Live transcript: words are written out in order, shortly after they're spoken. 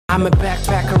I'm a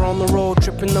backpacker on the road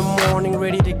trip in the morning,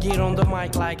 ready to get on the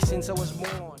mic like since I was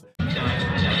born.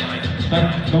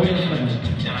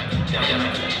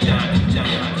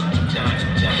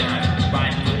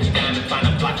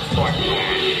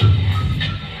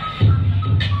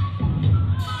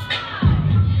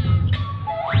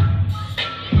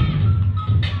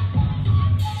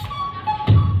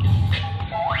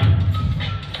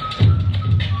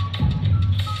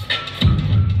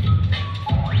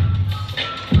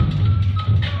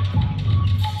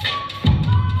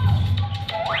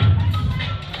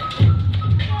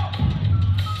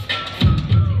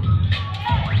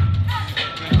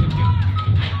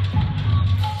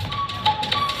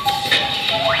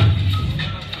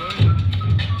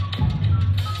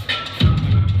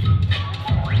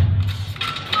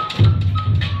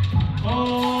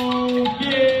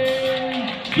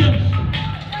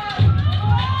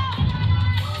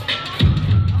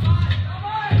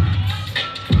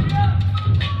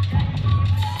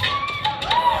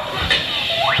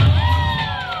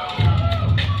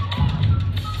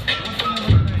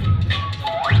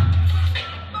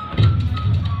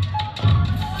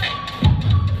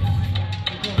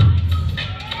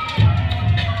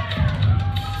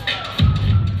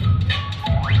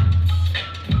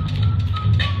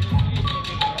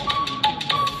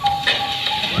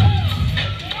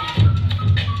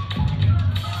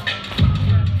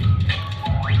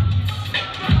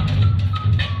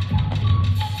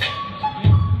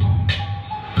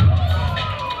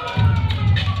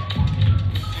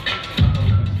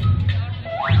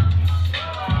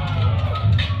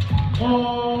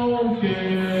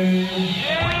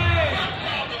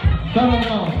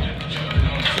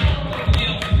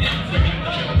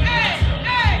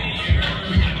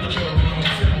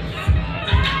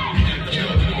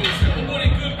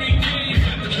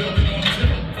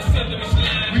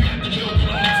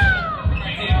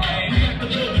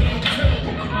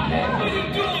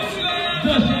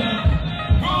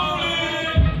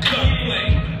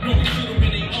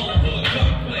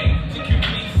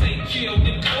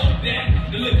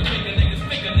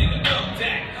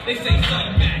 They say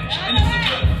something back, and it's a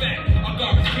good fact. Our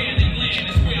garbage can they land,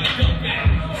 that's where I dump back.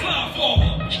 Slide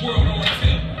forward, world on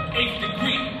tip. 8th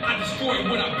degree, I destroy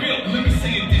what I built. Let me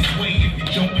say it this way if you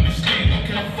don't understand.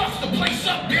 Okay, I fuss the place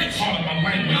up, bitch. Part of my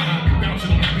language.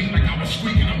 Bouncing on the beat like I was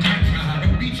squeaking a match.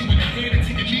 And beat you in the head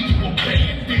until you need to obey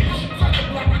it, bitch. Fuck the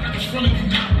block like I just front of you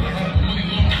now. Money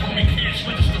long, homie, cash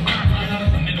register mine.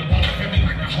 And then the ball heavy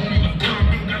like a homie LeBron.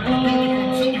 Got the building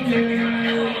on tilt exactly how the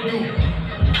arrow do.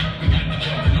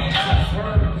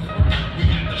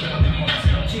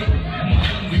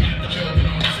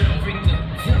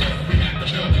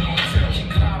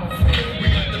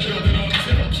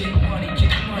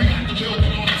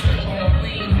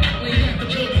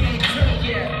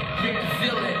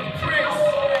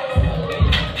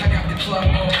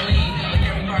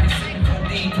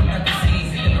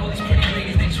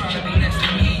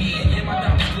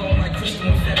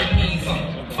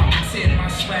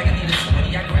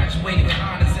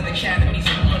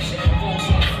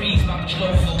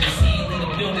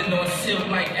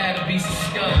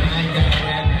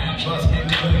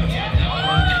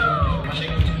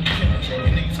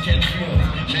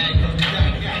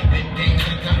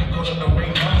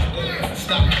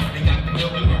 Stop, they got the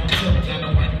building